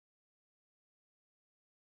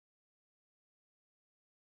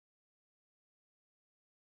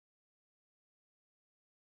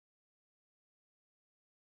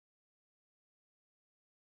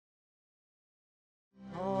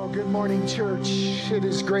Good morning, church. It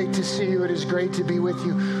is great to see you. It is great to be with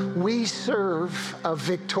you. We serve a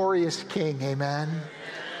victorious King, amen?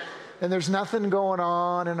 And there's nothing going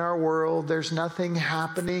on in our world. There's nothing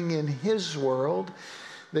happening in his world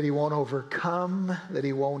that he won't overcome, that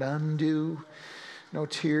he won't undo. No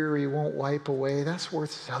tear he won't wipe away. That's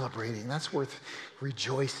worth celebrating. That's worth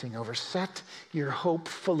rejoicing over. Set your hope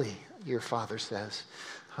fully, your Father says,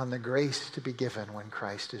 on the grace to be given when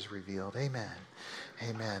Christ is revealed. Amen.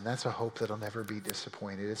 Amen. That's a hope that'll never be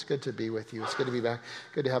disappointed. It's good to be with you. It's good to be back.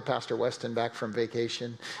 Good to have Pastor Weston back from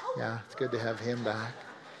vacation. Yeah, it's good to have him back.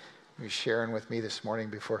 He was sharing with me this morning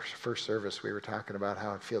before first service. We were talking about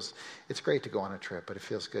how it feels. It's great to go on a trip, but it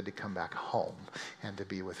feels good to come back home and to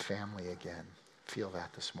be with family again. Feel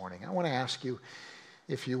that this morning. I want to ask you,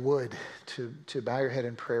 if you would, to bow your head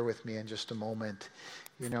in prayer with me in just a moment.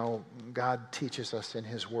 You know, God teaches us in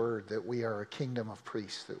his word that we are a kingdom of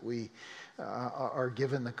priests, that we are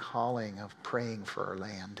given the calling of praying for our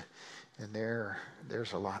land. And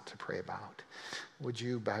there's a lot to pray about. Would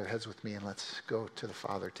you bow your heads with me and let's go to the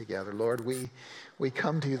Father together. Lord, we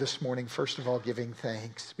come to you this morning, first of all, giving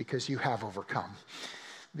thanks because you have overcome,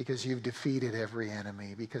 because you've defeated every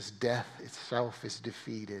enemy, because death itself is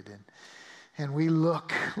defeated. And we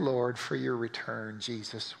look, Lord, for your return,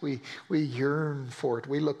 Jesus. We yearn for it.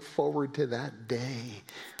 We look forward to that day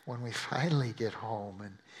when we finally get home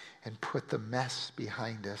and put the mess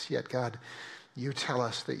behind us. Yet, God, you tell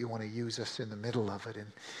us that you want to use us in the middle of it.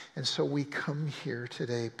 And so we come here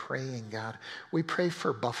today praying, God. We pray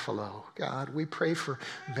for Buffalo, God. We pray for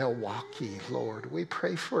Milwaukee, Lord. We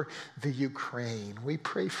pray for the Ukraine. We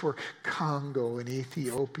pray for Congo and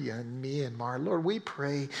Ethiopia and Myanmar. Lord, we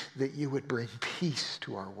pray that you would bring peace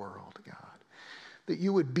to our world, God. That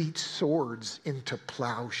you would beat swords into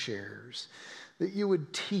plowshares. That you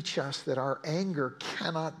would teach us that our anger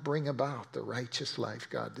cannot bring about the righteous life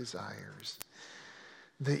God desires.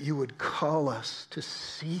 That you would call us to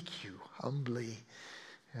seek you humbly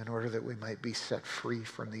in order that we might be set free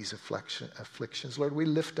from these afflictions. Lord, we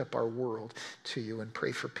lift up our world to you and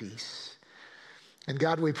pray for peace. And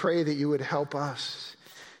God, we pray that you would help us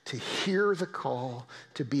to hear the call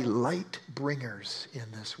to be light bringers in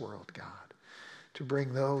this world, God. To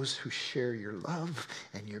bring those who share your love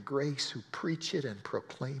and your grace, who preach it and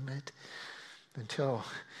proclaim it until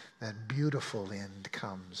that beautiful end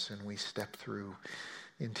comes and we step through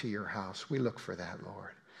into your house. We look for that,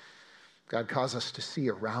 Lord. God, cause us to see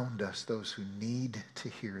around us those who need to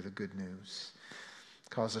hear the good news.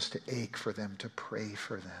 Cause us to ache for them, to pray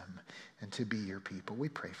for them, and to be your people. We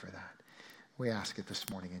pray for that. We ask it this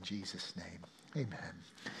morning in Jesus' name. Amen.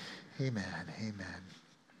 Amen. Amen.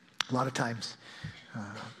 A lot of times,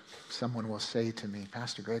 someone will say to me,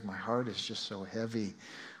 Pastor Greg, my heart is just so heavy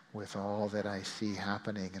with all that I see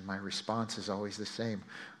happening. And my response is always the same.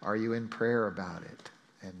 Are you in prayer about it?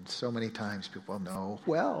 And so many times people know,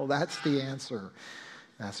 well, that's the answer.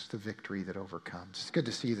 That's the victory that overcomes. It's good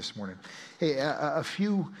to see you this morning. Hey, a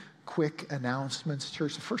few quick announcements,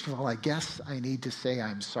 church. First of all, I guess I need to say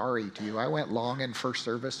I'm sorry to you. I went long in first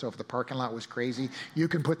service, so if the parking lot was crazy, you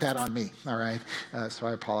can put that on me, all right? So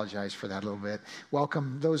I apologize for that a little bit.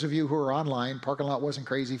 Welcome those of you who are online. Parking lot wasn't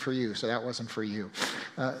crazy for you, so that wasn't for you.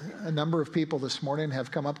 A number of people this morning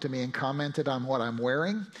have come up to me and commented on what I'm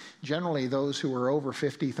wearing. Generally, those who were over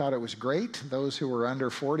 50 thought it was great. Those who were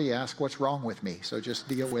under 40 asked, what's wrong with me? So just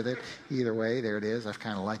deal with it. Either way, there it is. I've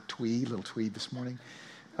kind of liked tweed, little tweed this morning.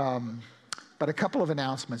 But a couple of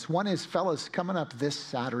announcements. One is, fellas, coming up this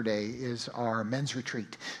Saturday is our men's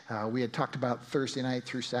retreat. We had talked about Thursday night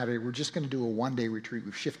through Saturday. We're just going to do a one-day retreat.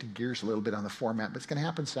 We've shifted gears a little bit on the format, but it's going to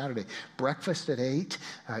happen Saturday. Breakfast at 8.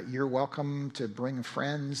 You're welcome to bring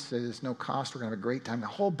friends. There's no cost. We're going to have a great time. A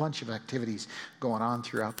whole bunch of activities going on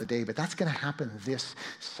throughout the day, but that's going to happen this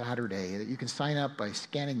Saturday. You can sign up by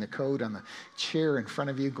scanning the code on the chair in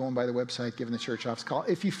front of you, going by the website, giving the church office a call.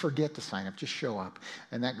 If you forget to sign up, just show up,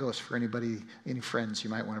 and that goes for anybody, any friends you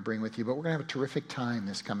might want to bring with you. But we're going to have a terrific time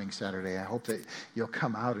this coming Saturday. I hope that you'll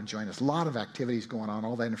come out and join us. A lot of activities going on.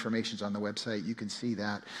 All that information's on the website. You can see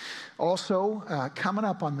that. Also, coming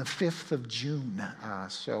up on the 5th of June,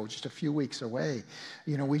 so just a few weeks away,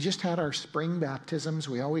 you know, we just had our spring baptisms.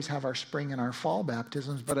 We always have our spring and our fall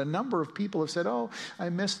baptisms, but a number of people have said, oh, I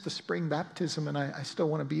missed the spring baptism and I still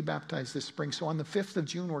want to be baptized this spring. So on the 5th of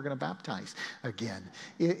June, we're going to baptize again.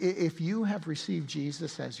 If you have received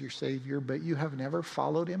Jesus as your Savior, but but you have never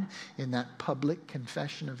followed him in that public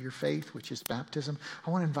confession of your faith, which is baptism, I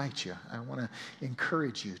want to invite you. I want to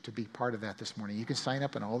encourage you to be part of that this morning. You can sign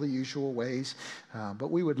up in all the usual ways, but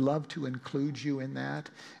we would love to include you in that.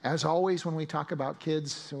 As always, when we talk about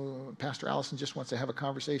kids, Pastor Allison just wants to have a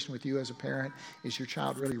conversation with you as a parent. Is your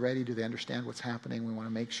child really ready? Do they understand what's happening? We want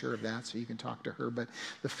to make sure of that so you can talk to her. But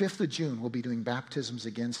the 5th of June, we'll be doing baptisms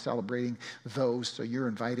again, celebrating those, so you're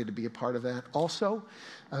invited to be a part of that. Also,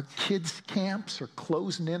 kids' camps are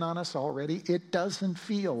closing in on us already. It doesn't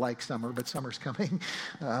feel like summer, but summer's coming.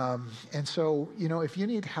 And so, if you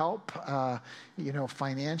need help,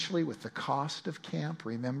 financially with the cost of camp,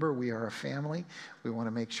 remember, we are a family. We want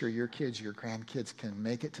to make sure your kids, your grandkids can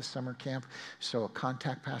make it to summer camp. So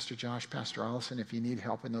contact Pastor Josh, Pastor Allison, if you need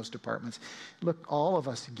help in those departments. Look, all of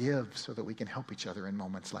us give so that we can help each other in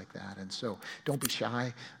moments like that. And so don't be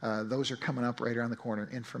shy. Those are coming up right around the corner.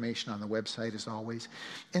 Information on the website as always.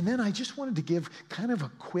 And then I just wanted to give kind of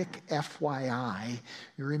a quick FYI.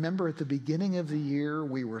 You remember at the beginning of the year,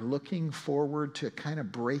 we were looking forward to kind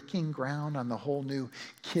of breaking ground on the whole new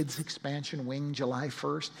kids expansion wing July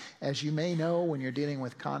 1st. As you may know, when you're dealing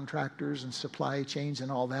with contractors and supply chains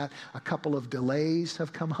and all that, a couple of delays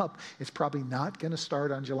have come up. It's probably not going to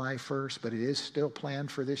start on July 1st, but it is still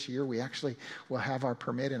planned for this year. We actually will have our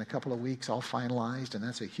permit in a couple of weeks all finalized, and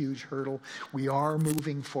that's a huge hurdle. We are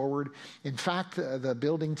moving forward. In fact, the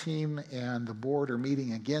building team and the board are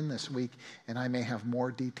meeting again this week, and I may have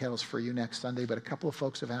more details for you next Sunday, but a couple of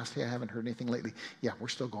folks have asked, hey, I haven't heard anything lately. Yeah, we're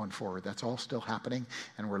still going forward. That's all still happening,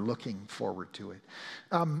 and we're looking forward to it.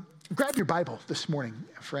 Grab your Bible this morning,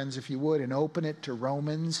 friends, if you would, and open it to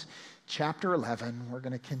Romans chapter 11. We're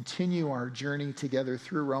going to continue our journey together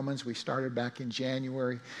through Romans. We started back in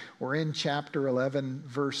January. We're in chapter 11,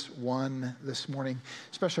 verse 1 this morning.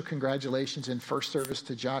 Special congratulations in first service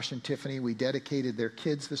to Josh and Tiffany. We dedicated their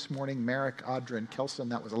kids this morning, Merrick, Audra, and Kelson.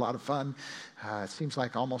 That was a lot of fun. It seems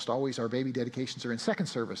like almost always our baby dedications are in second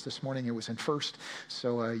service. This morning it was in first,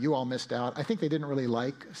 so you all missed out. I think they didn't really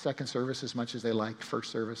like second service as much as they liked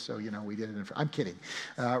first service, so we did it in first. I'm kidding.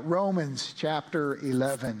 Romans chapter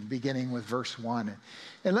 11, beginning with verse 1.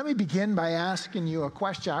 And let me begin by asking you a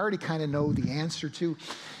question I already kind of know the answer to.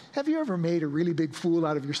 Have you ever made a really big fool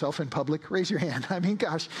out of yourself in public? Raise your hand. I mean,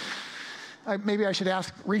 gosh. Maybe I should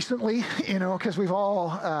ask recently, because we've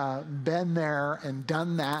all been there and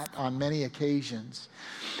done that on many occasions.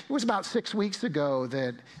 It was about 6 weeks ago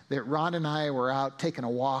that Ron and I were out taking a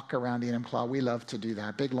walk around Enumclaw. We love to do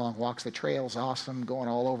that. Big, long walks. The trail's awesome, going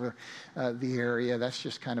all over the area. That's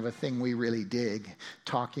just kind of a thing we really dig,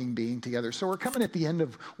 talking, being together. So we're coming at the end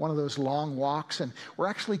of one of those long walks, and we're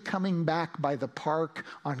actually coming back by the park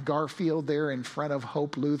on Garfield there in front of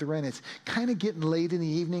Hope Lutheran. It's kind of getting late in the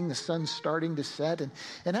evening. The sun's starting to set. And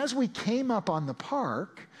as we came up on the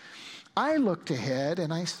park, I looked ahead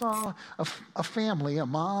and I saw a family, a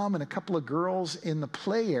mom and a couple of girls in the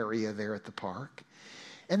play area there at the park.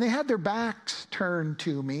 And they had their backs turned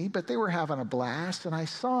to me, but they were having a blast. And I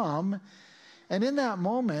saw them. And in that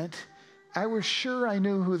moment, I was sure I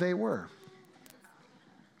knew who they were.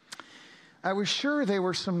 I was sure they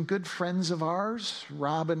were some good friends of ours.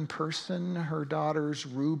 Robin Person, her daughters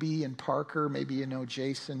Ruby and Parker. Maybe you know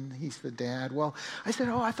Jason, he's the dad. Well, I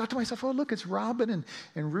thought to myself, look, it's Robin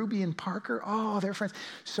and Ruby and Parker. Oh, they're friends.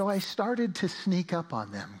 So I started to sneak up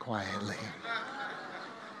on them quietly.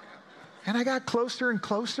 And I got closer and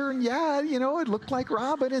closer, and it looked like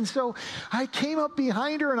Robin. And so I came up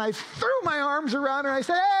behind her and I threw my arms around her. I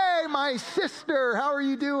said, hey, my sister, how are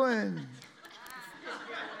you doing?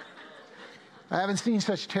 I haven't seen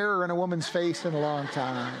such terror in a woman's face in a long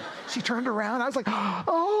time. She turned around. I was like,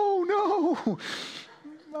 oh, no.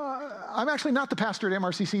 I'm actually not the pastor at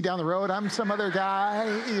MRCC down the road. I'm some other guy,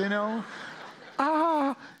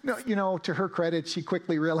 No, to her credit, she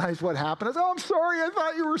quickly realized what happened. I said, I'm sorry, I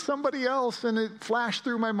thought you were somebody else. And it flashed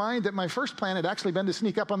through my mind that my first plan had actually been to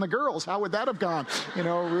sneak up on the girls. How would that have gone?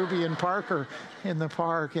 Ruby and Parker in the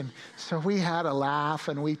park. And so we had a laugh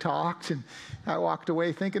and we talked. And I walked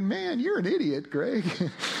away thinking, man, you're an idiot, Greg.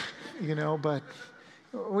 But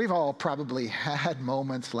we've all probably had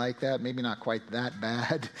moments like that. Maybe not quite that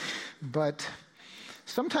bad. But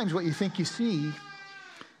sometimes what you think you see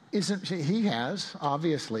he has,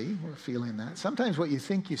 obviously, we're feeling that. Sometimes what you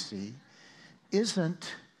think you see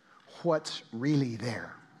isn't what's really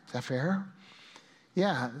there. Is that fair?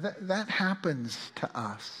 Yeah, that happens to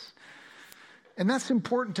us. And that's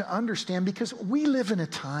important to understand because we live in a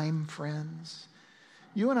time, friends.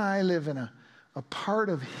 You and I live in a part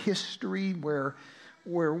of history where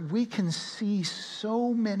we can see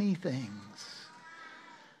so many things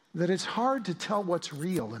that it's hard to tell what's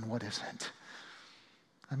real and what isn't.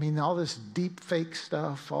 I mean, all this deep fake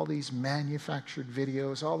stuff, all these manufactured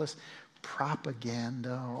videos, all this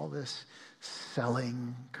propaganda, all this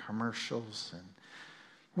selling commercials. And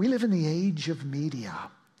we live in the age of media.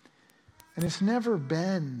 And it's never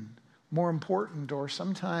been more important or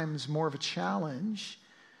sometimes more of a challenge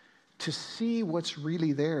to see what's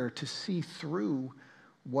really there, to see through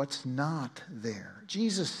what's not there.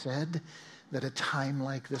 Jesus said that a time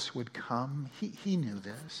like this would come. He knew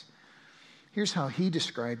this. Here's how he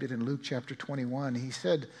described it in Luke chapter 21. He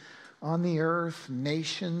said, on the earth,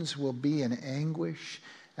 nations will be in anguish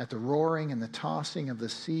at the roaring and the tossing of the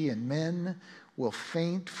sea, and men will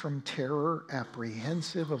faint from terror,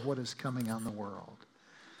 apprehensive of what is coming on the world.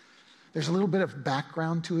 There's a little bit of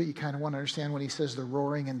background to it. You kind of want to understand when he says the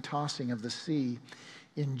roaring and tossing of the sea.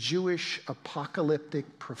 In Jewish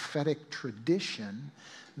apocalyptic prophetic tradition,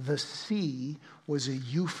 the sea was a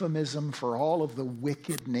euphemism for all of the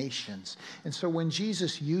wicked nations. And so when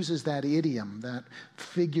Jesus uses that idiom, that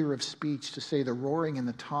figure of speech to say the roaring and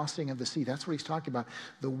the tossing of the sea, that's what he's talking about,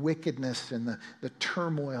 the wickedness and the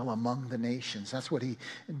turmoil among the nations. That's what he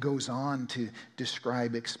goes on to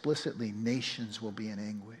describe explicitly. Nations will be in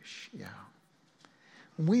anguish. Yeah.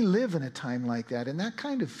 We live in a time like that, and that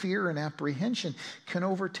kind of fear and apprehension can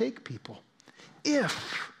overtake people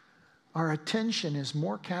if our attention is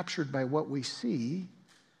more captured by what we see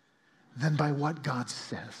than by what God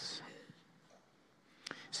says.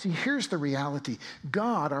 See, here's the reality.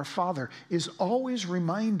 God, our Father, is always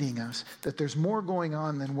reminding us that there's more going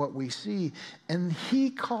on than what we see, and he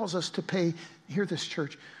calls us to pay, hear this,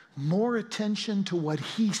 church, more attention to what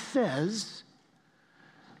he says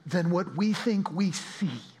than what we think we see.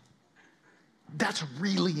 That's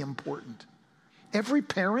really important. Every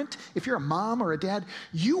parent, if you're a mom or a dad,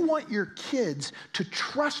 you want your kids to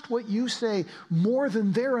trust what you say more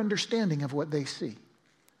than their understanding of what they see.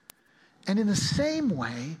 And in the same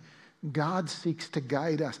way, God seeks to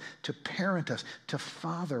guide us, to parent us, to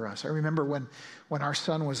father us. I remember when our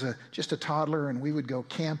son was just a toddler and we would go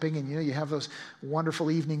camping, and you have those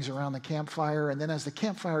wonderful evenings around the campfire, and then as the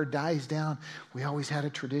campfire dies down, we always had a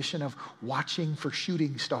tradition of watching for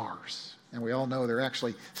shooting stars. And we all know they're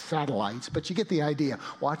actually satellites, but you get the idea,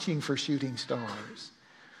 watching for shooting stars.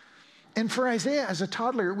 And for Isaiah, as a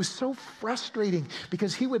toddler, it was so frustrating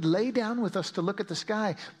because he would lay down with us to look at the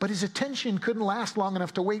sky, but his attention couldn't last long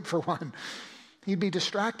enough to wait for one. He'd be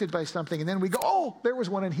distracted by something, and then we'd go, oh, there was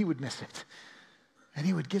one, and he would miss it. And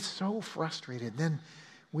he would get so frustrated. Then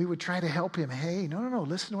we would try to help him. Hey, no,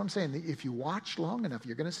 listen to what I'm saying. If you watch long enough,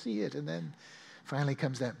 you're going to see it. And then finally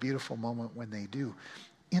comes that beautiful moment when they do.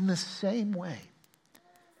 In the same way,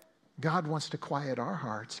 God wants to quiet our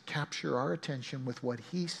hearts, capture our attention with what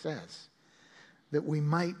he says, that we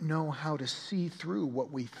might know how to see through what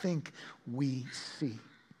we think we see.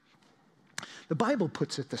 The Bible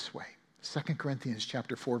puts it this way, 2 Corinthians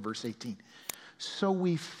chapter 4, verse 18. So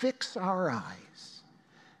we fix our eyes,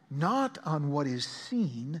 not on what is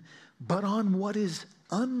seen, but on what is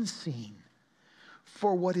unseen.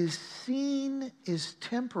 For what is seen is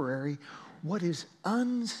temporary, what is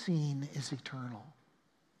unseen is eternal.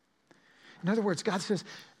 In other words, God says,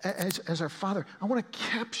 as our Father, I want to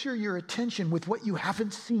capture your attention with what you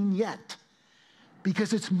haven't seen yet,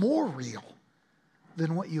 because it's more real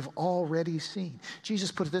than what you've already seen.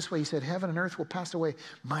 Jesus put it this way. He said, heaven and earth will pass away.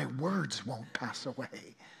 My words won't pass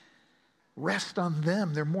away. Rest on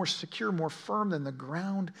them. They're more secure, more firm than the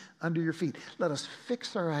ground under your feet. Let us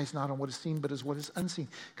fix our eyes not on what is seen, but as what is unseen.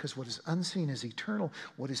 Because what is unseen is eternal.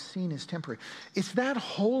 What is seen is temporary. It's that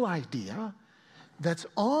whole idea that's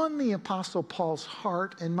on the Apostle Paul's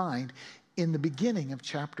heart and mind in the beginning of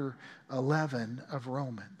chapter 11 of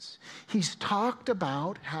Romans. He's talked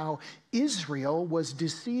about how Israel was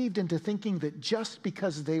deceived into thinking that just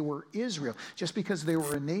because they were Israel, just because they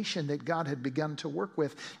were a nation that God had begun to work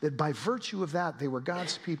with, that by virtue of that, they were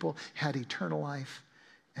God's people, had eternal life,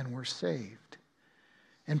 and were saved.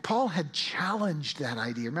 And Paul had challenged that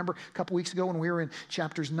idea. Remember a couple weeks ago when we were in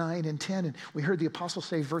chapters 9 and 10, and we heard the apostle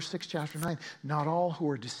say, verse 6, chapter 9, not all who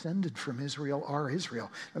are descended from Israel are Israel.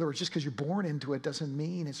 In other words, just because you're born into it doesn't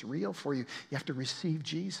mean it's real for you. You have to receive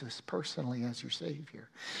Jesus personally as your Savior.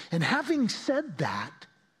 And having said that,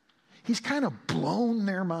 he's kind of blown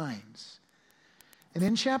their minds. And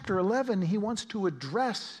in chapter 11, he wants to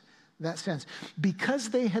address that sense. Because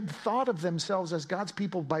they had thought of themselves as God's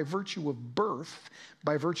people by virtue of birth,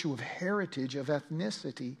 by virtue of heritage, of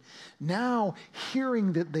ethnicity, now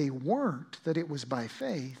hearing that they weren't, that it was by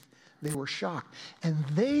faith, they were shocked. And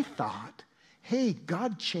they thought, hey,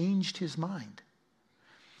 God changed his mind.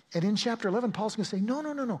 And in chapter 11, Paul's going to say,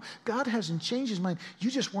 no. God hasn't changed his mind.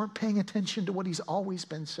 You just weren't paying attention to what he's always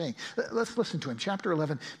been saying. Let's listen to him. Chapter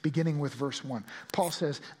 11, beginning with verse 1. Paul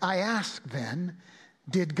says, I ask then,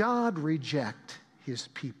 did God reject his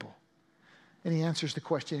people? And he answers the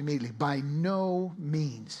question immediately, by no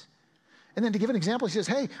means. And then to give an example, he says,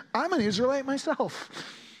 hey, I'm an Israelite myself.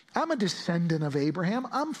 I'm a descendant of Abraham.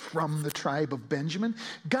 I'm from the tribe of Benjamin.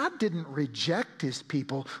 God didn't reject his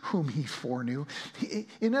people whom he foreknew.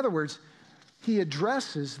 In other words, he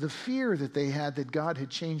addresses the fear that they had that God had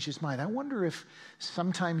changed his mind. I wonder if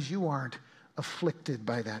sometimes you aren't afflicted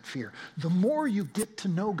by that fear. The more you get to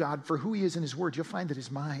know God for who he is in his word, you'll find that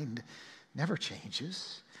his mind never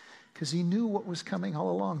changes, because he knew what was coming all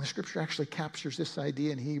along. The scripture actually captures this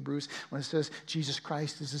idea in Hebrews when it says Jesus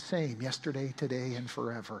Christ is the same yesterday, today, and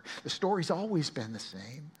forever. The story's always been the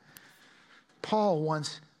same. Paul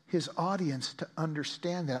wants his audience to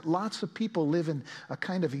understand that. Lots of people live in a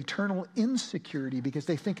kind of eternal insecurity because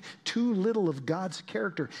they think too little of God's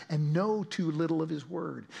character and know too little of his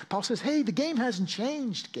word. Paul says, hey, the game hasn't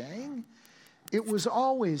changed, gang. It was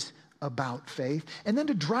always about faith. And then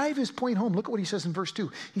to drive his point home, look at what he says in verse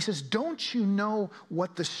 2. He says, don't you know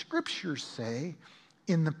what the scriptures say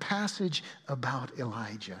in the passage about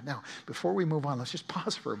Elijah? Now, before we move on, let's just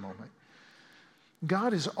pause for a moment.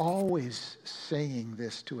 God is always saying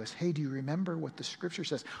this to us. Hey, do you remember what the scripture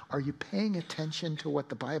says? Are you paying attention to what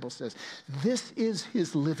the Bible says? This is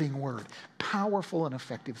his living word, powerful and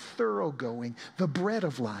effective, thoroughgoing, the bread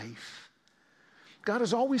of life. God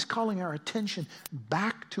is always calling our attention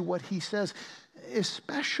back to what he says,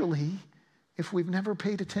 especially if we've never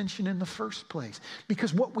paid attention in the first place.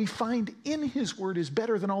 Because what we find in his word is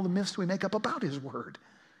better than all the myths we make up about his word.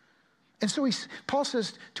 And so Paul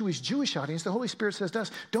says to his Jewish audience, the Holy Spirit says to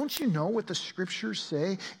us, don't you know what the scriptures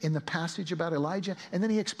say in the passage about Elijah? And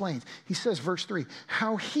then he explains. He says, verse 3,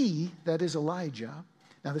 how he, that is Elijah,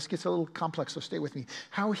 now this gets a little complex, so stay with me,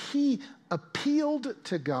 how he appealed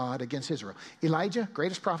to God against Israel. Elijah,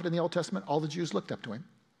 greatest prophet in the Old Testament, all the Jews looked up to him.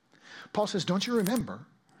 Paul says, don't you remember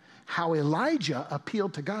how Elijah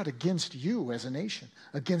appealed to God against you as a nation,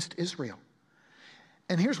 against Israel?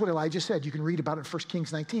 And here's what Elijah said. You can read about it in 1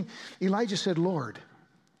 Kings 19. Elijah said, Lord,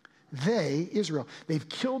 they, Israel, they've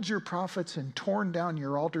killed your prophets and torn down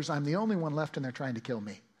your altars. I'm the only one left and they're trying to kill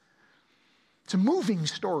me. It's a moving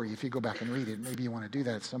story if you go back and read it. Maybe you want to do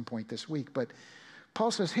that at some point this week. But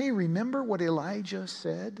Paul says, hey, remember what Elijah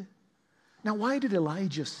said? Now, why did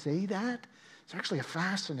Elijah say that? It's actually a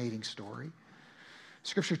fascinating story.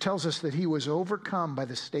 Scripture tells us that he was overcome by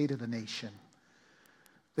the state of the nation,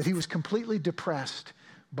 that he was completely depressed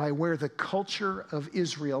by where the culture of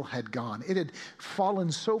Israel had gone. It had fallen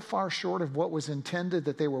so far short of what was intended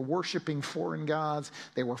that they were worshiping foreign gods.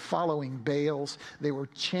 They were following Baals. They were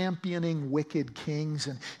championing wicked kings.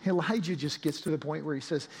 And Elijah just gets to the point where he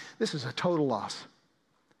says, this is a total loss.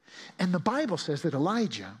 And the Bible says that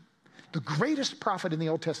Elijah, the greatest prophet in the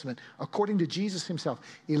Old Testament, according to Jesus himself,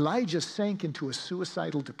 Elijah sank into a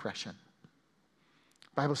suicidal depression.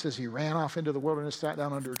 The Bible says he ran off into the wilderness, sat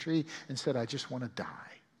down under a tree, and said, I just want to die.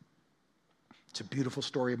 It's a beautiful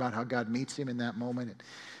story about how God meets him in that moment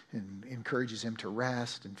and encourages him to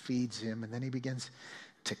rest and feeds him, and then he begins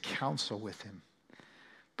to counsel with him.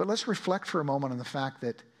 But let's reflect for a moment on the fact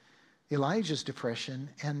that Elijah's depression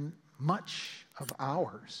and much of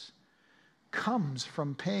ours comes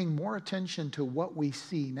from paying more attention to what we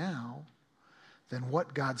see now than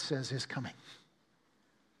what God says is coming.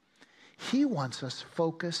 He wants us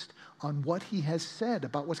focused on what he has said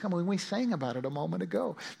about what's coming. We sang about it a moment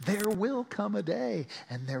ago. There will come a day,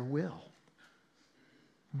 and there will.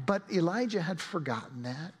 But Elijah had forgotten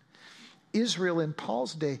that. Israel in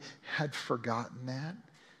Paul's day had forgotten that.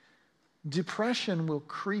 Depression will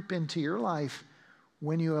creep into your life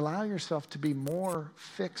when you allow yourself to be more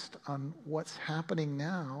fixed on what's happening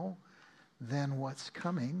now than what's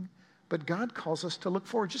coming. But God calls us to look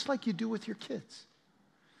forward, just like you do with your kids.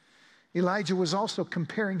 Elijah was also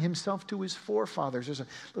comparing himself to his forefathers. There's a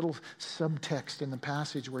little subtext in the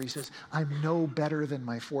passage where he says, I'm no better than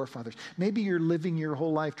my forefathers. Maybe you're living your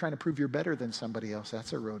whole life trying to prove you're better than somebody else.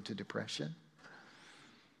 That's a road to depression.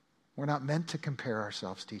 We're not meant to compare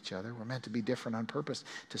ourselves to each other. We're meant to be different on purpose,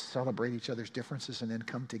 to celebrate each other's differences and then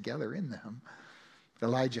come together in them. But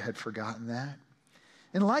Elijah had forgotten that.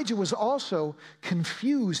 And Elijah was also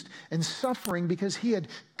confused and suffering because he had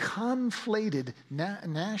conflated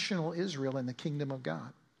national Israel and the kingdom of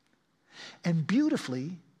God. And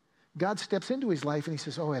beautifully, God steps into his life and he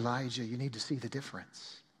says, oh, Elijah, you need to see the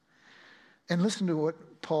difference. And listen to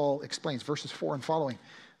what Paul explains, verses 4 and following.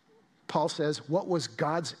 Paul says, what was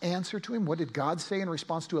God's answer to him? What did God say in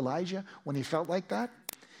response to Elijah when he felt like that?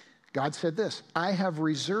 God said this, I have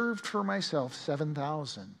reserved for myself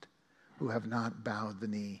 7,000 who have not bowed the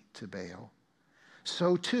knee to Baal.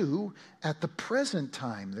 So too, at the present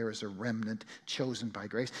time, there is a remnant chosen by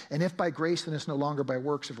grace. And if by grace, then it's no longer by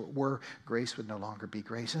works. If it were, grace would no longer be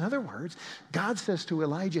grace. In other words, God says to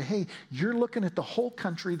Elijah, hey, you're looking at the whole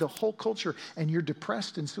country, the whole culture, and you're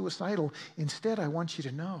depressed and suicidal. Instead, I want you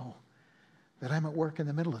to know that I'm at work in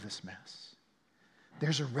the middle of this mess.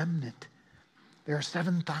 There's a remnant. There are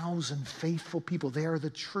 7,000 faithful people. They are the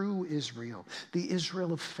true Israel, the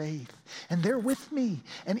Israel of faith. And they're with me.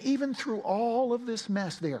 And even through all of this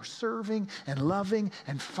mess, they are serving and loving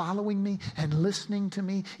and following me and listening to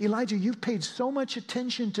me. Elijah, you've paid so much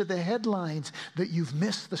attention to the headlines that you've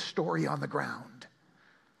missed the story on the ground.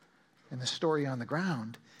 And the story on the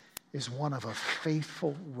ground is one of a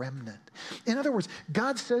faithful remnant. In other words,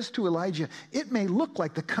 God says to Elijah, it may look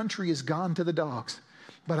like the country is gone to the dogs,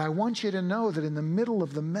 but I want you to know that in the middle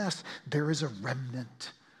of the mess, there is a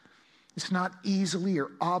remnant. It's not easily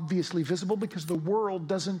or obviously visible because the world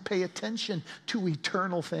doesn't pay attention to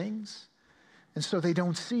eternal things. And so they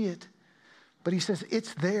don't see it. But he says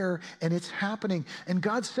it's there and it's happening. And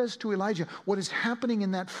God says to Elijah, what is happening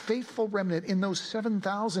in that faithful remnant, in those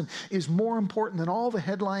 7,000, is more important than all the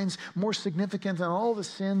headlines, more significant than all the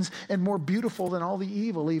sins, and more beautiful than all the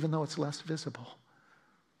evil, even though it's less visible.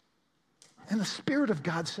 And the Spirit of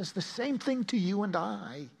God says the same thing to you and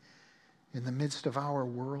I in the midst of our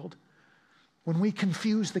world. When we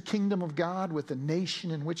confuse the kingdom of God with the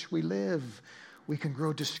nation in which we live, we can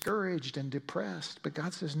grow discouraged and depressed. But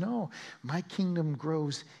God says, no, my kingdom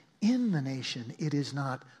grows in the nation. It is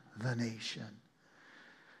not the nation.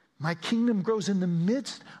 My kingdom grows in the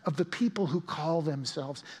midst of the people who call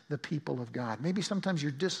themselves the people of God. Maybe sometimes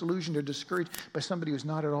you're disillusioned or discouraged by somebody who's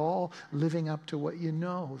not at all living up to what you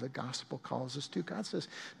know the gospel calls us to. God says,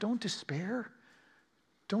 don't despair.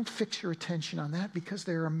 Don't fix your attention on that because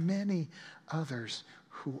there are many others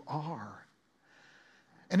who are.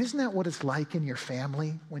 And isn't that what it's like in your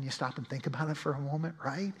family when you stop and think about it for a moment,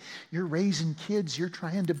 right? You're raising kids, you're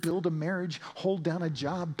trying to build a marriage, hold down a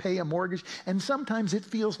job, pay a mortgage, and sometimes it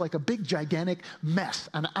feels like a big, gigantic mess,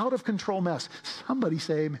 an out-of-control mess. Somebody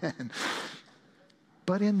say amen.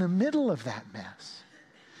 But in the middle of that mess,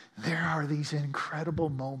 there are these incredible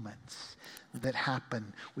moments that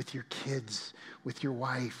happen with your kids, with your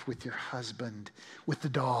wife, with your husband, with the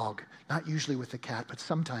dog, not usually with the cat, but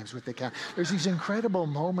sometimes with the cat. There's these incredible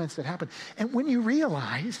moments that happen. And when you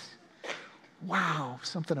realize, wow,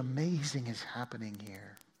 something amazing is happening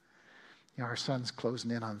here. You know, our son's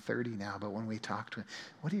closing in on 30 now, but when we talk to him,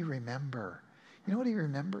 what do you remember? You know what he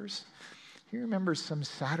remembers? He remembers some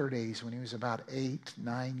Saturdays when he was about 8,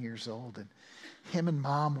 9 years old, and him and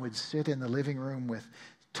Mom would sit in the living room with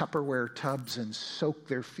Tupperware tubs and soak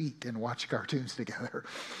their feet and watch cartoons together.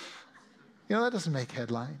 You know, that doesn't make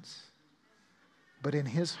headlines. But in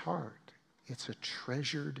his heart, it's a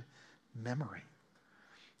treasured memory.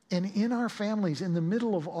 And in our families, in the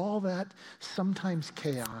middle of all that sometimes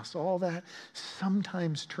chaos, all that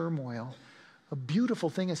sometimes turmoil, a beautiful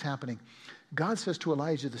thing is happening. God says to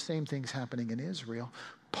Elijah, the same thing's happening in Israel.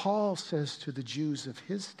 Paul says to the Jews of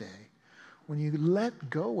his day, when you let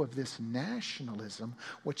go of this nationalism,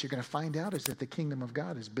 what you're going to find out is that the kingdom of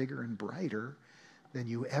God is bigger and brighter than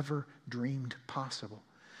you ever dreamed possible.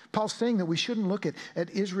 Paul's saying that we shouldn't look at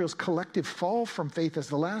Israel's collective fall from faith as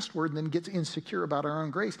the last word and then get insecure about our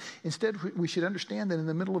own grace. Instead, we should understand that in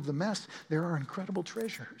the middle of the mess, there are incredible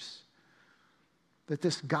treasures. That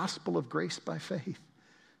this gospel of grace by faith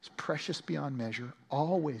is precious beyond measure,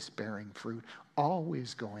 always bearing fruit,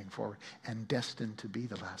 always going forward, and destined to be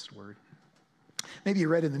the last word. Maybe you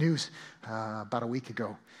read in the news about a week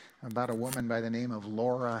ago about a woman by the name of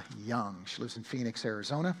Laura Young. She lives in Phoenix,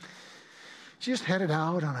 Arizona. She just headed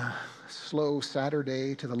out on a slow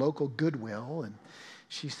Saturday to the local Goodwill, and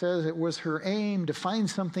she says it was her aim to find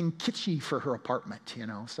something kitschy for her apartment, you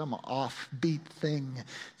know, some offbeat thing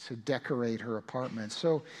to decorate her apartment.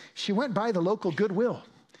 So she went by the local Goodwill,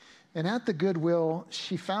 and at the Goodwill,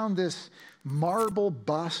 she found this marble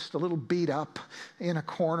bust, a little beat up in a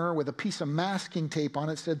corner with a piece of masking tape on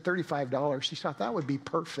it, said $35. She thought that would be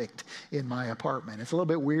perfect in my apartment. It's a little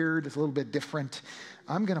bit weird. It's a little bit different.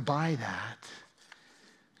 I'm going to buy that.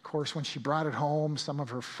 Of course, when she brought it home, some of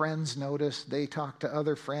her friends noticed. They talked to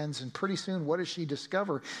other friends, and pretty soon, what does she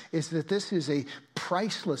discover? Is that this is a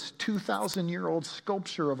priceless 2,000-year-old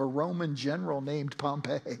sculpture of a Roman general named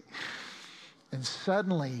Pompey. And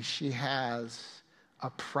suddenly, she has a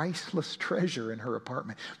priceless treasure in her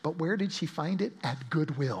apartment. But where did she find it? At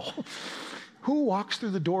Goodwill. Who walks through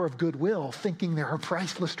the door of Goodwill thinking there are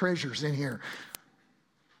priceless treasures in here?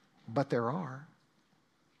 But there are.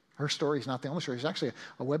 Her story is not the only story. There's actually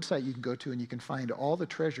a website you can go to and you can find all the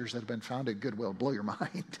treasures that have been found at Goodwill. Blow your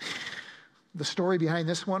mind. The story behind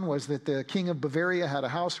this one was that the king of Bavaria had a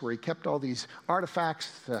house where he kept all these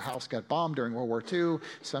artifacts. The house got bombed during World War II.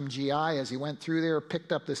 Some GI, as he went through there,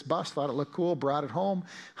 picked up this bust, thought it looked cool, brought it home,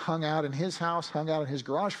 hung out in his house, hung out in his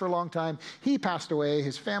garage for a long time. He passed away.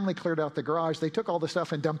 His family cleared out the garage. They took all the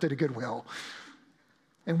stuff and dumped it at Goodwill.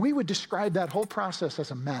 And we would describe that whole process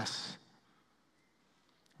as a mess.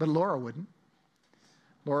 But Laura wouldn't.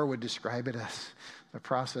 Laura would describe it as the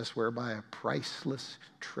process whereby a priceless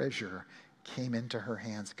treasure came into her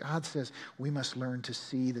hands. God says we must learn to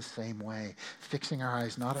see the same way, fixing our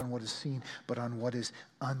eyes not on what is seen, but on what is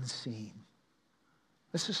unseen.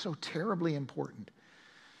 This is so terribly important.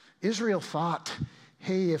 Israel thought,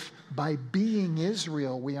 hey, if by being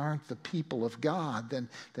Israel we aren't the people of God, then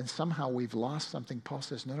somehow we've lost something. Paul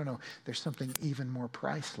says, no, there's something even more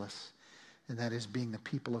priceless, and that is being the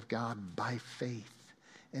people of God by faith.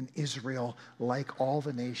 And Israel, like all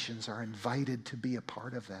the nations, are invited to be a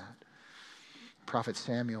part of that. Prophet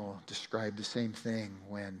Samuel described the same thing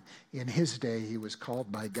when in his day he was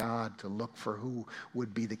called by God to look for who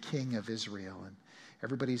would be the king of Israel. And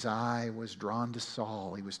everybody's eye was drawn to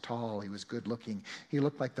Saul. He was tall. He was good looking. He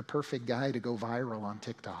looked like the perfect guy to go viral on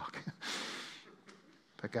TikTok.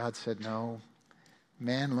 But God said, no,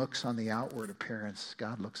 man looks on the outward appearance.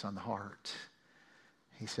 God looks on the heart.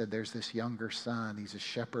 He said, there's this younger son. He's a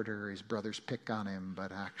shepherder. His brothers pick on him,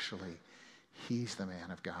 but actually he's the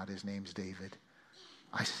man of God. His name's David.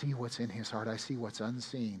 I see what's in his heart. I see what's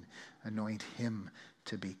unseen. Anoint him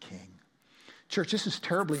to be king. Church, this is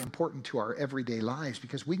terribly important to our everyday lives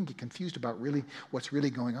because we can get confused about what's really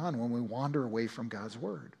going on when we wander away from God's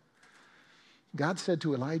word. God said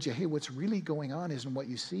to Elijah, hey, what's really going on isn't what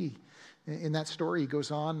you see. In that story, he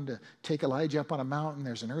goes on to take Elijah up on a mountain.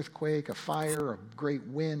 There's an earthquake, a fire, a great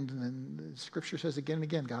wind. And then the scripture says again and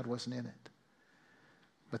again, God wasn't in it.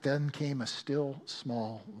 But then came a still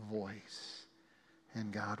small voice.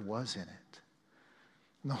 And God was in it.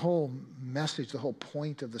 And the whole message, the whole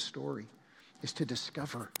point of the story is to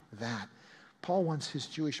discover that. Paul wants his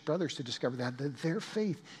Jewish brothers to discover that their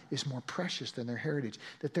faith is more precious than their heritage,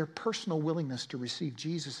 that their personal willingness to receive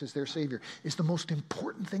Jesus as their Savior is the most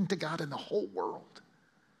important thing to God in the whole world.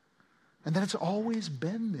 And that it's always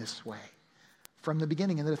been this way from the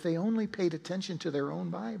beginning, and that if they only paid attention to their own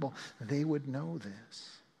Bible, they would know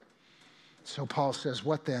this. So Paul says,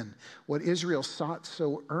 what then? What Israel sought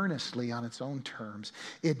so earnestly on its own terms,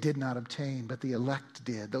 it did not obtain, but the elect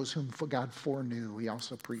did. Those whom God foreknew, he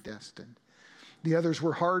also predestined. The others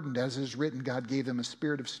were hardened, as is written, God gave them a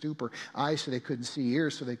spirit of stupor, eyes so they couldn't see,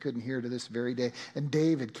 ears so they couldn't hear to this very day. And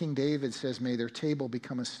David, King David says, may their table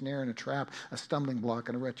become a snare and a trap, a stumbling block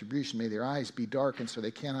and a retribution. May their eyes be darkened so they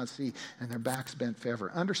cannot see and their backs bent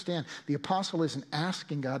forever. Understand, the apostle isn't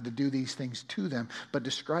asking God to do these things to them, but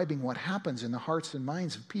describing what happens in the hearts and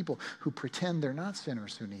minds of people who pretend they're not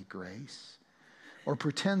sinners who need grace, or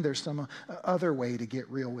pretend there's some other way to get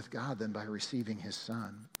real with God than by receiving his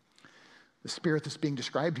son. The spirit that's being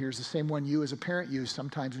described here is the same one you as a parent use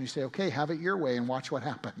sometimes when you say, okay, have it your way and watch what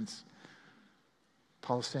happens.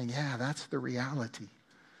 Paul's saying, yeah, that's the reality.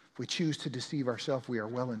 If we choose to deceive ourselves, we are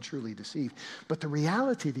well and truly deceived. But the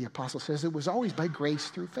reality, the apostle says, it was always by grace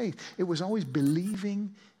through faith. It was always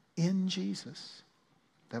believing in Jesus.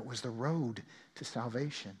 That was the road to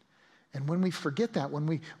salvation. And when we forget that, when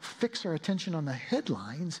we fix our attention on the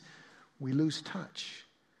headlines, we lose touch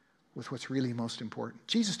with what's really most important.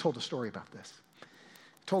 Jesus told a story about this.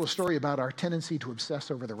 He told a story about our tendency to obsess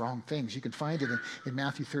over the wrong things. You can find it in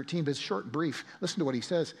Matthew 13, but it's short and brief. Listen to what he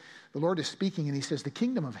says. The Lord is speaking, and he says, the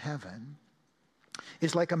kingdom of heaven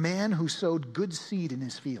is like a man who sowed good seed in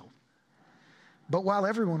his field. But while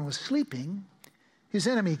everyone was sleeping, his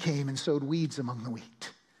enemy came and sowed weeds among the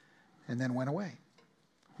wheat, and then went away.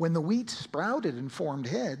 When the wheat sprouted and formed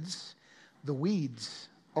heads, the weeds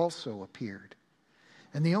also appeared.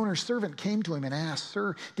 And the owner's servant came to him and asked,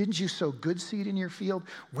 sir, didn't you sow good seed in your field?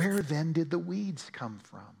 Where then did the weeds come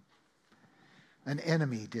from? An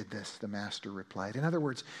enemy did this, the master replied. In other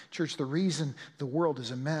words, church, the reason the world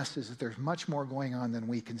is a mess is that there's much more going on than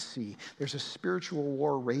we can see. There's a spiritual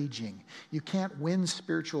war raging. You can't win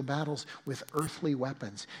spiritual battles with earthly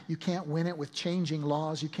weapons. You can't win it with changing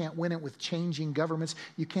laws. You can't win it with changing governments.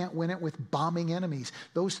 You can't win it with bombing enemies.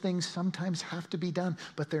 Those things sometimes have to be done,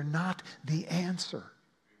 but they're not the answer.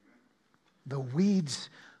 The weeds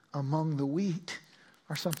among the wheat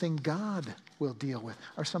are something God will deal with,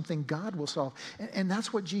 are something God will solve. And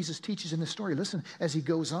that's what Jesus teaches in this story. Listen, as he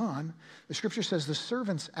goes on, the scripture says the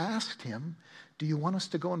servants asked him, do you want us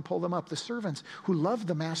to go and pull them up? The servants who loved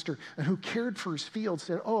the master and who cared for his field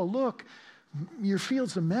said, oh, look, your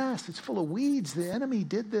field's a mess. It's full of weeds. The enemy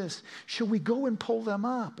did this. Shall we go and pull them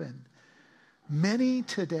up? And many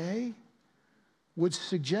today would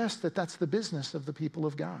suggest that that's the business of the people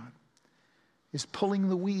of God, is pulling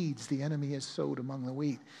the weeds the enemy has sowed among the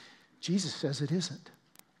wheat. Jesus says it isn't.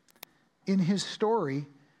 In his story,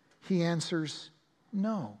 he answers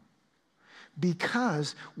no.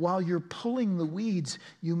 Because while you're pulling the weeds,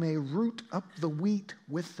 you may root up the wheat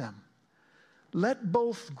with them. Let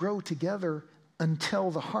both grow together until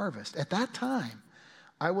the harvest. At that time,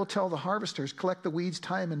 I will tell the harvesters, collect the weeds,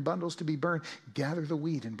 tie them in bundles to be burned, gather the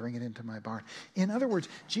wheat and bring it into my barn. In other words,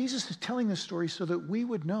 Jesus is telling this story so that we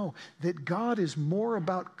would know that God is more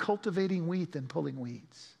about cultivating wheat than pulling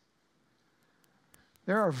weeds.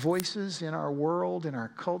 There are voices in our world, in our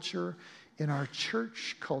culture, in our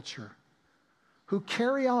church culture, who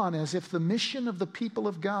carry on as if the mission of the people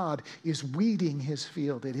of God is weeding his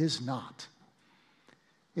field. It is not.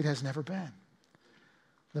 It has never been.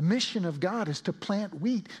 The mission of God is to plant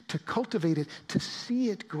wheat, to cultivate it, to see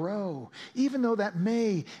it grow. Even though that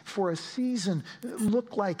may, for a season,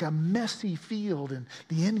 look like a messy field, and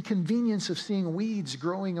the inconvenience of seeing weeds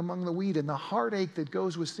growing among the wheat and the heartache that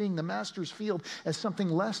goes with seeing the master's field as something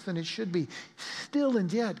less than it should be. Still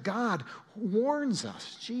and yet, God warns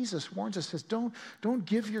us. Jesus warns us, says, don't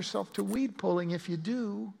give yourself to weed pulling. If you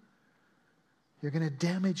do, you're going to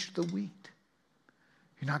damage the wheat.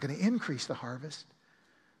 You're not going to increase the harvest.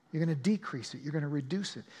 You're going to decrease it. You're going to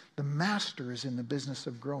reduce it. The master is in the business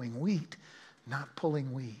of growing wheat, not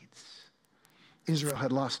pulling weeds. Israel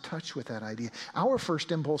had lost touch with that idea. Our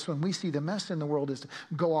first impulse when we see the mess in the world is to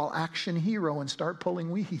go all action hero and start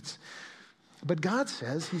pulling weeds. But God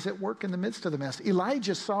says he's at work in the midst of the mess.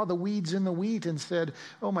 Elijah saw the weeds in the wheat and said,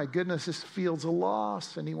 oh my goodness, this field's a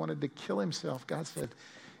loss. And he wanted to kill himself. God said,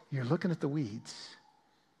 you're looking at the weeds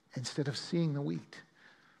instead of seeing the wheat.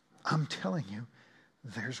 I'm telling you,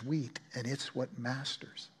 there's wheat, and it's what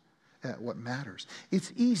matters.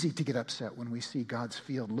 It's easy to get upset when we see God's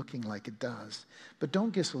field looking like it does. But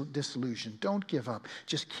don't get disillusioned. Don't give up.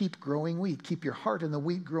 Just keep growing wheat. Keep your heart in the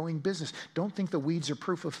wheat growing business. Don't think the weeds are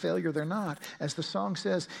proof of failure. They're not. As the song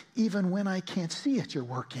says, even when I can't see it, you're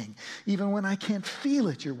working. Even when I can't feel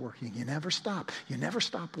it, you're working. You never stop. You never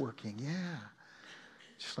stop working. Yeah.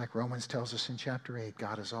 Just like Romans tells us in chapter 8,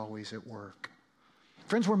 God is always at work.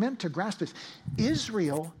 Friends, we're meant to grasp this.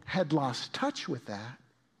 Israel had lost touch with that,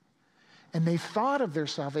 and they thought of their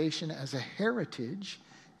salvation as a heritage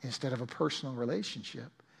instead of a personal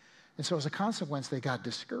relationship. And so as a consequence, they got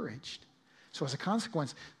discouraged. So as a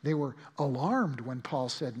consequence, they were alarmed when Paul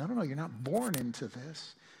said, no, you're not born into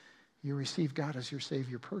this. You receive God as your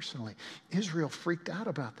Savior personally. Israel freaked out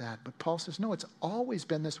about that, but Paul says, no, it's always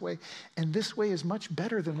been this way, and this way is much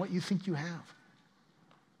better than what you think you have.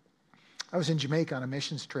 I was in Jamaica on a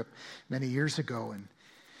missions trip many years ago.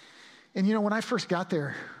 And you know, when I first got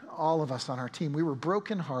there, all of us on our team, we were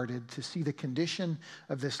brokenhearted to see the condition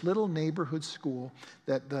of this little neighborhood school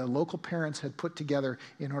that the local parents had put together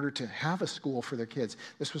in order to have a school for their kids.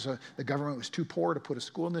 The government was too poor to put a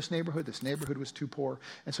school in this neighborhood. This neighborhood was too poor.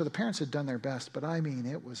 And so the parents had done their best, but I mean,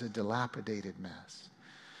 it was a dilapidated mess.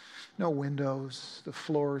 No windows, the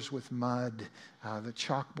floors with mud, the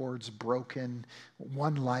chalkboards broken,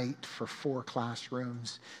 one light for 4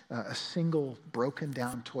 classrooms, a single broken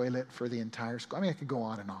down toilet for the entire school. I mean, I could go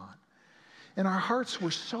on and on. And our hearts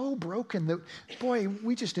were so broken that, boy,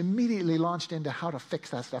 we just immediately launched into how to fix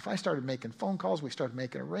that stuff. I started making phone calls. We started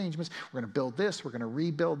making arrangements. We're going to build this. We're going to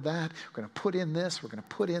rebuild that. We're going to put in this. We're going to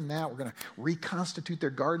put in that. We're going to reconstitute their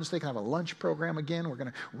gardens so they can have a lunch program again. We're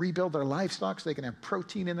going to rebuild their livestock so they can have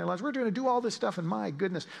protein in their lives. We're going to do all this stuff, and my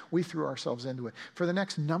goodness, we threw ourselves into it. For the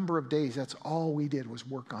next number of days, that's all we did was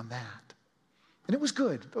work on that. And it was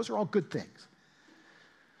good. Those are all good things.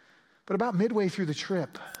 But about midway through the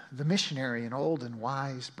trip, the missionary, an old and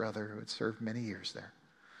wise brother who had served many years there,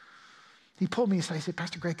 he pulled me aside. He said,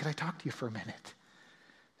 Pastor Greg, could I talk to you for a minute?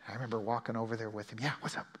 I remember walking over there with him. Yeah,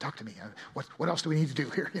 what's up? Talk to me. What else do we need to do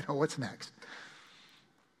here? You know, what's next?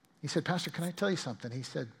 He said, Pastor, can I tell you something? He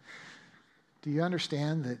said, do you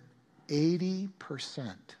understand that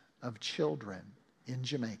 80% of children in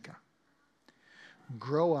Jamaica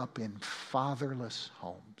grow up in fatherless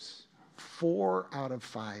homes? 4 out of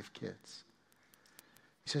 5 kids.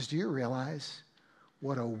 He says, do you realize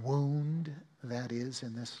what a wound that is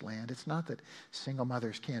in this land? It's not that single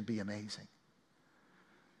mothers can't be amazing.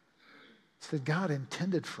 It's that God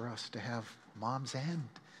intended for us to have moms and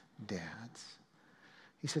dads.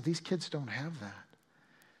 He said, these kids don't have that.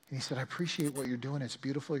 And he said, I appreciate what you're doing. It's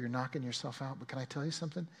beautiful. You're knocking yourself out. But can I tell you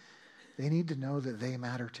something? They need to know that they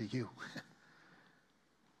matter to you.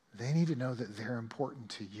 They need to know that they're important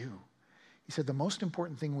to you. He said, the most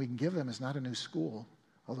important thing we can give them is not a new school,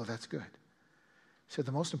 although that's good. He said,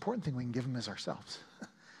 the most important thing we can give them is ourselves,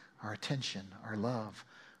 our attention, our love,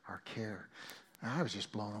 our care. And I was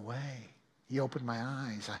just blown away. He opened my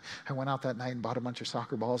eyes. I went out that night and bought a bunch of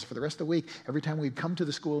soccer balls for the rest of the week. Every time we'd come to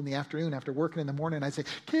the school in the afternoon after working in the morning, I'd say,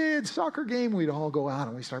 kids, soccer game. We'd all go out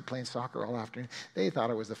and we'd start playing soccer all afternoon. They thought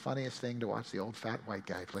it was the funniest thing to watch the old fat white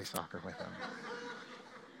guy play soccer with them.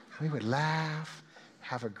 We would laugh,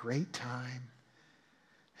 have a great time.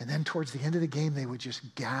 And then towards the end of the game, they would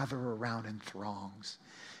just gather around in throngs.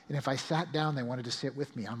 And if I sat down, they wanted to sit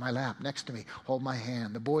with me on my lap, next to me, hold my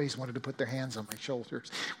hand. The boys wanted to put their hands on my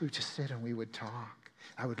shoulders. We would just sit and we would talk.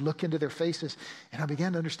 I would look into their faces, and I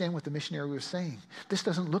began to understand what the missionary was saying. This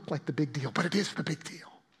doesn't look like the big deal, but it is the big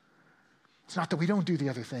deal. It's not that we don't do the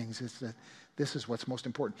other things. It's that this is what's most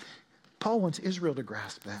important. Paul wants Israel to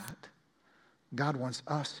grasp that. God wants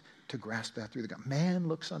us to grasp that through the God. Man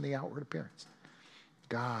looks on the outward appearance.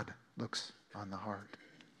 God looks on the heart.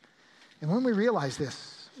 And when we realize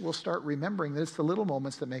this, we'll start remembering that it's the little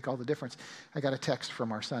moments that make all the difference. I got a text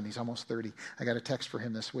from our son. He's almost 30. I got a text for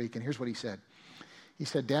him this week, and here's what he said. He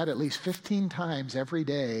said, Dad, at least 15 times every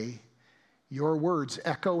day, your words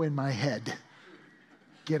echo in my head.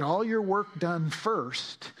 Get all your work done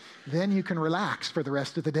first, then you can relax for the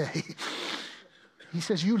rest of the day. He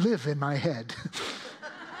says, you live in my head.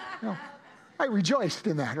 Well, I rejoiced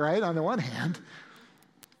in that, right, on the one hand.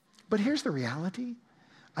 But here's the reality.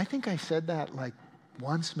 I think I said that like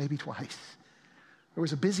once, maybe twice. There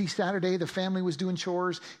was a busy Saturday. The family was doing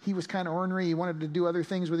chores. He was kind of ornery. He wanted to do other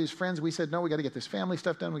things with his friends. We said, no, we got to get this family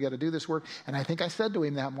stuff done. We got to do this work. And I think I said to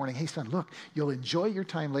him that morning, hey, son, look, you'll enjoy your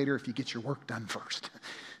time later if you get your work done first.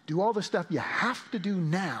 Do all the stuff you have to do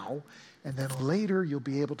now, and then later you'll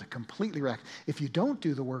be able to completely relax. If you don't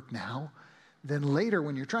do the work now, then later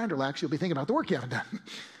when you're trying to relax, you'll be thinking about the work you haven't done.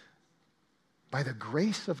 By the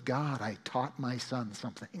grace of God, I taught my son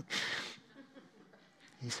something.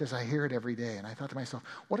 He says, I hear it every day. And I thought to myself,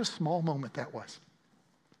 what a small moment that was.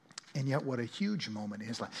 And yet what a huge moment in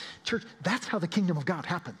his life. Church, that's how the kingdom of God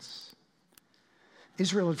happens.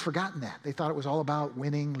 Israel had forgotten that. They thought it was all about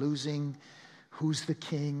winning, losing, who's the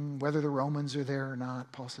king, whether the Romans are there or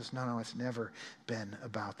not. Paul says, no, it's never been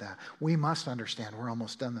about that. We must understand, we're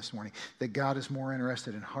almost done this morning, that God is more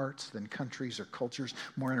interested in hearts than countries or cultures,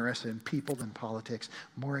 more interested in people than politics,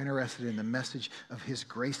 more interested in the message of his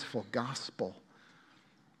graceful gospel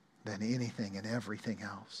than anything and everything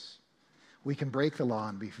else. We can break the law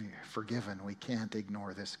and be forgiven. We can't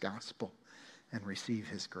ignore this gospel and receive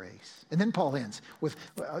his grace. And then Paul ends with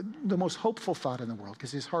the most hopeful thought in the world,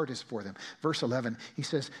 because his heart is for them. Verse 11, he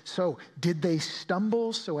says, so did they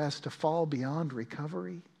stumble so as to fall beyond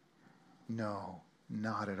recovery? No,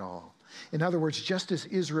 not at all. In other words, just as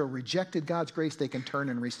Israel rejected God's grace, they can turn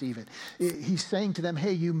and receive it. He's saying to them,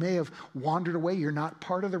 hey, you may have wandered away. You're not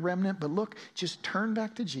part of the remnant, but look, just turn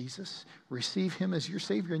back to Jesus, receive him as your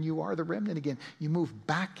Savior, and you are the remnant again. You move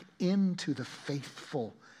back into the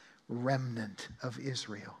faithful remnant of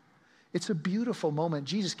Israel. It's a beautiful moment.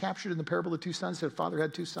 Jesus captured in the parable of the two sons, said, Father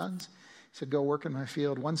had two sons. He said, go work in my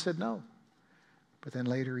field. One said no, but then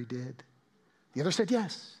later he did. The other said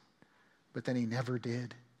yes, but then he never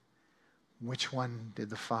did. Which one did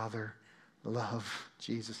the Father love?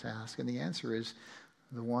 Jesus asked. And the answer is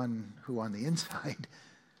the one who on the inside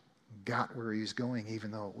got where he was going, even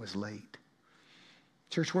though it was late.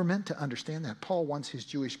 Church, we're meant to understand that. Paul wants his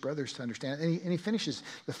Jewish brothers to understand it. And he finishes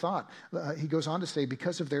the thought. He goes on to say,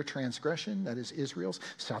 because of their transgression, that is Israel's,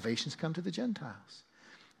 salvation's come to the Gentiles.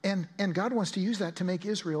 And God wants to use that to make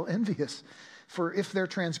Israel envious. For if their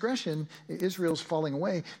transgression, Israel's falling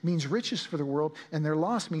away, means riches for the world, and their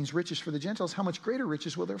loss means riches for the Gentiles, how much greater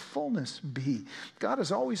riches will their fullness be? God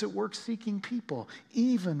is always at work seeking people,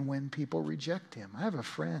 even when people reject him. I have a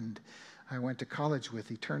friend I went to college with.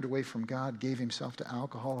 He turned away from God, gave himself to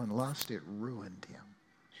alcohol and lust. It ruined him.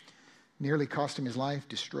 Nearly cost him his life,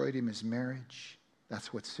 destroyed him his marriage.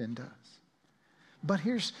 That's what sin does. But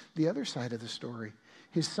here's the other side of the story.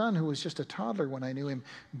 His son, who was just a toddler when I knew him,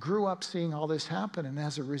 grew up seeing all this happen. And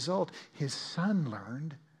as a result, his son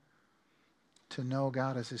learned to know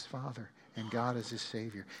God as his father and God as his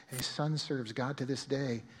Savior. And his son serves God to this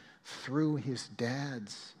day through his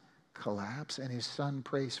dad's collapse. And his son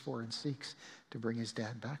prays for and seeks to bring his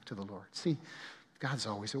dad back to the Lord. See, God's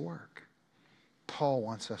always at work. Paul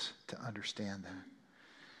wants us to understand that.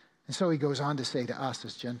 And so he goes on to say to us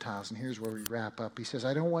as Gentiles, and here's where we wrap up. He says,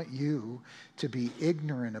 I don't want you to be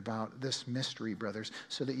ignorant about this mystery, brothers,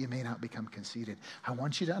 so that you may not become conceited. I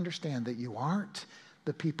want you to understand that you aren't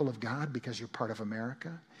the people of God because you're part of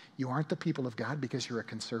America. You aren't the people of God because you're a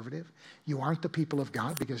conservative. You aren't the people of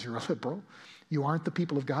God because you're a liberal. You aren't the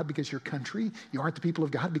people of God because you're country. You aren't the people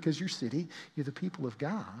of God because you're city. You're the people of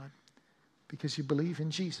God because you believe in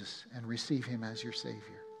Jesus and receive him as your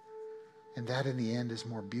Savior. And that in the end is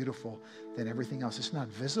more beautiful than everything else. It's not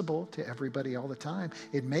visible to everybody all the time.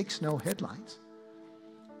 It makes no headlines.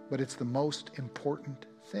 But it's the most important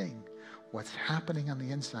thing. What's happening on the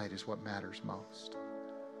inside is what matters most.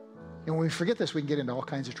 And when we forget this, we can get into all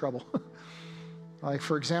kinds of trouble. Like,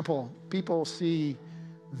 for example, people see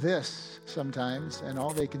this sometimes, and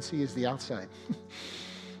all they can see is the outside.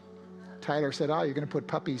 Tyler said, oh, you're going to put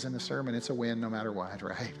puppies in the sermon. It's a win no matter what,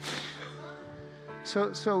 right?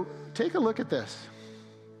 So take a look at this.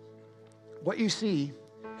 What you see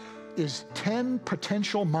is 10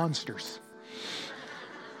 potential monsters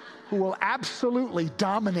who will absolutely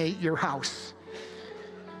dominate your house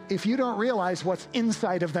if you don't realize what's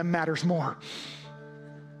inside of them matters more.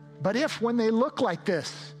 But if, when they look like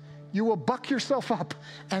this, you will buck yourself up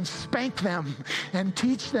and spank them and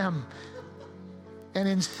teach them and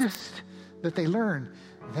insist that they learn,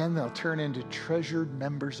 then they'll turn into treasured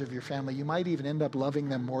members of your family. You might even end up loving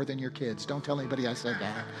them more than your kids. Don't tell anybody I said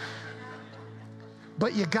that.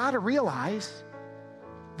 But you got to realize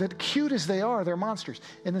that cute as they are, they're monsters.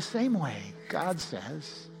 In the same way, God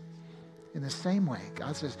says,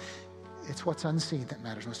 it's what's unseen that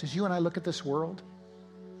matters most. As you and I look at this world,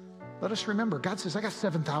 let us remember, God says, I got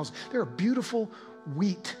 7,000. There are beautiful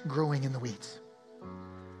wheat growing in the weeds.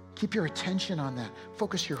 Keep your attention on that.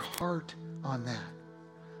 Focus your heart on that.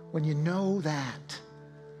 When you know that,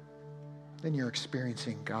 then you're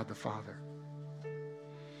experiencing God the Father.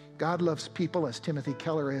 God loves people, as Timothy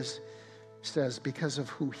Keller says, because of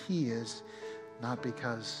who he is, not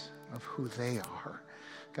because of who they are.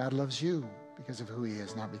 God loves you because of who he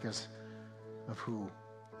is, not because of who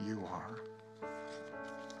you are.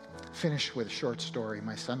 Finish with a short story.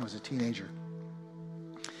 My son was a teenager,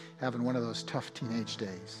 having one of those tough teenage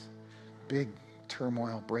days. Big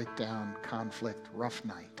turmoil, breakdown, conflict, rough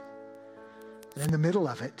night. And in the middle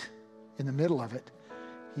of it,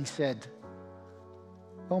 he said,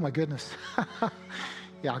 oh my goodness.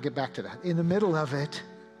 Yeah, I'll get back to that. In the middle of it,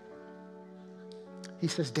 he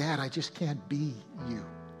says, Dad, I just can't be you.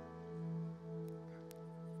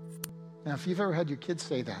 Now, if you've ever had your kids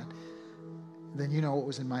say that, then you know what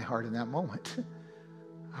was in my heart in that moment.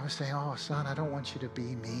 I was saying, oh, son, I don't want you to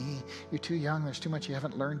be me. You're too young. There's too much you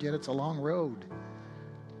haven't learned yet. It's a long road.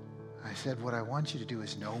 I said, what I want you to do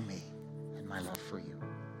is know me and my love for you.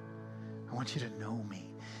 I want you to know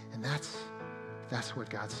me. And that's what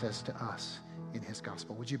God says to us in his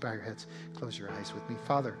gospel. Would you bow your heads, close your eyes with me?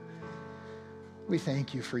 Father, we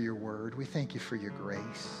thank you for your word. We thank you for your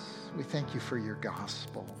grace. We thank you for your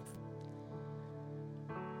gospel.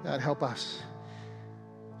 God, help us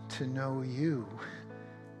to know you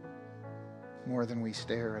more than we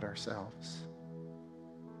stare at ourselves,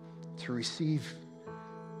 to receive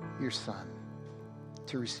your Son,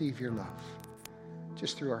 to receive your love,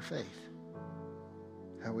 just through our faith,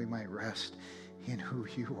 that we might rest in who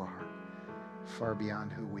you are, far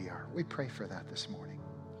beyond who we are. We pray for that this morning.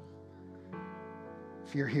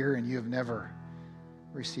 If you're here and you have never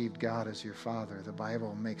received God as your Father, the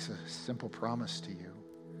Bible makes a simple promise to you.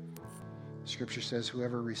 Scripture says,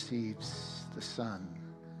 whoever receives the Son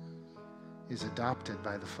is adopted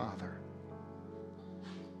by the Father.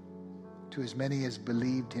 To as many as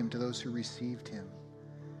believed him, to those who received him,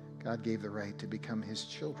 God gave the right to become his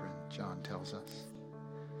children, John tells us.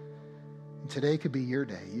 And today could be your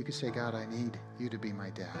day. You could say, God, I need you to be my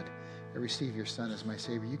dad. I receive your Son as my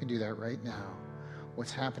Savior. You can do that right now.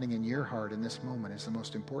 What's happening in your heart in this moment is the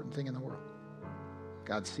most important thing in the world.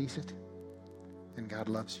 God sees it, and God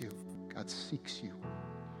loves you. God seeks you.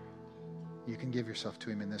 You can give yourself to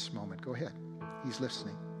him in this moment. Go ahead. He's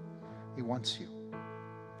listening. He wants you.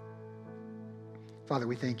 Father,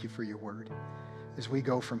 we thank you for your word. As we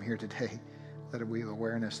go from here today, let it be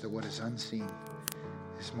awareness that what is unseen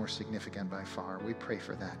is more significant by far. We pray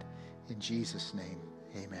for that. In Jesus' name,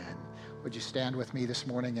 amen. Would you stand with me this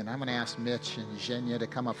morning? And I'm going to ask Mitch and Zhenya to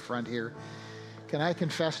come up front here. Can I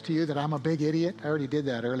confess to you that I'm a big idiot? I already did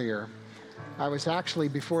that earlier. I was actually,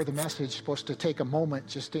 before the message, supposed to take a moment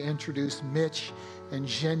just to introduce Mitch and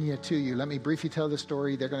Zhenya to you. Let me briefly tell the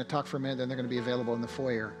story. They're going to talk for a minute, then they're going to be available in the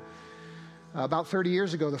foyer. About 30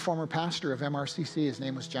 years ago, the former pastor of MRCC, his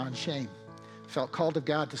name was John Shane, felt called of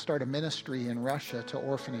God to start a ministry in Russia to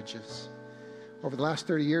orphanages. Over the last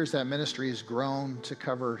 30 years, that ministry has grown to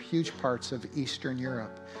cover huge parts of Eastern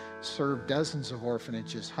Europe, served dozens of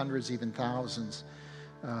orphanages, hundreds, even thousands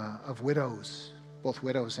of widows, both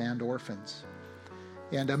widows and orphans.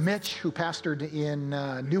 And Mitch, who pastored in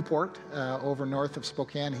Newport, over north of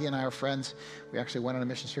Spokane, he and I are friends. We actually went on a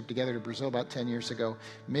mission trip together to Brazil about 10 years ago.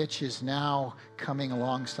 Mitch is now coming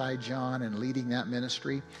alongside John and leading that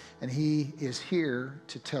ministry. And he is here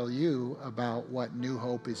to tell you about what New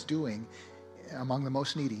Hope is doing among the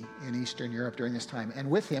most needy in Eastern Europe during this time. And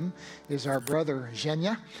with him is our brother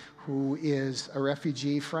Zhenya, who is a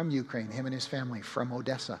refugee from Ukraine, him and his family from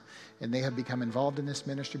Odessa. And they have become involved in this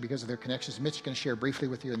ministry because of their connections. Mitch is going to share briefly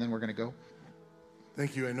with you, and then we're going to go.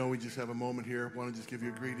 Thank you. I know we just have a moment here. I want to just give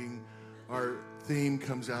you a greeting. Our theme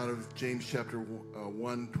comes out of James chapter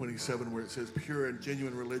 1:27, where it says, pure and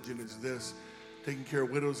genuine religion is this, taking care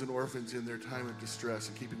of widows and orphans in their time of distress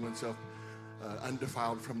and keeping oneself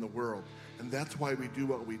undefiled from the world. And that's why we do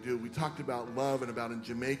what we do. We talked about love and about in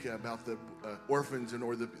Jamaica, about the orphans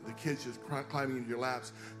or the kids just climbing into your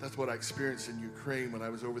laps. That's what I experienced in Ukraine when I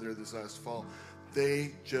was over there this last fall.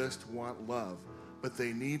 They just want love, but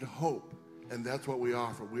they need hope. And that's what we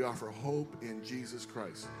offer. We offer hope in Jesus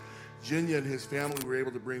Christ. Zhenya and his family were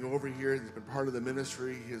able to bring over here. He's been part of the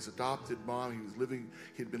ministry. His adopted mom,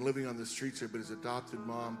 he'd been living on the streets here, but his adopted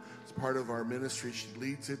mom is part of our ministry. She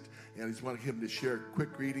leads it, and I just wanted him to share a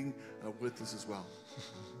quick greeting with us as well.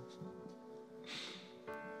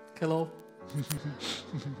 Hello.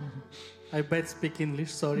 I bet speak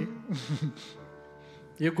English, sorry.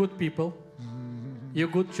 You're good people. You're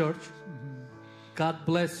good church. God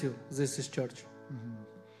bless you. This is church.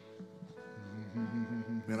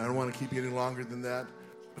 Man, I don't want to keep you any longer than that,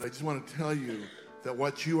 but I just want to tell you that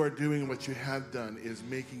what you are doing and what you have done is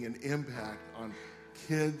making an impact on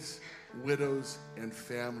kids, widows, and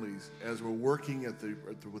families as we're working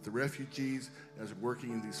with the refugees, as we're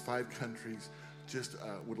working in these 5 countries. Just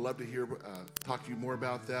would love to talk to you more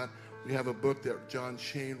about that. We have a book that John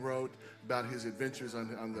Shane wrote about his adventures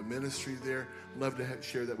on the ministry there. Love to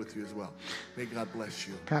share that with you as well. May God bless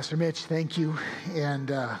you. Pastor Mitch, thank you.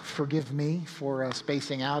 And forgive me for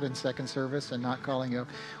spacing out in second service and not calling you up.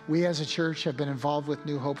 We as a church have been involved with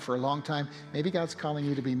New Hope for a long time. Maybe God's calling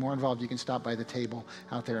you to be more involved. You can stop by the table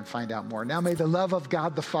out there and find out more. Now may the love of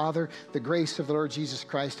God the Father, the grace of the Lord Jesus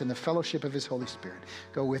Christ, and the fellowship of his Holy Spirit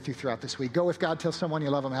go with you throughout this week. Go with God. Tell someone you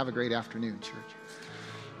love them. Have a great afternoon, church.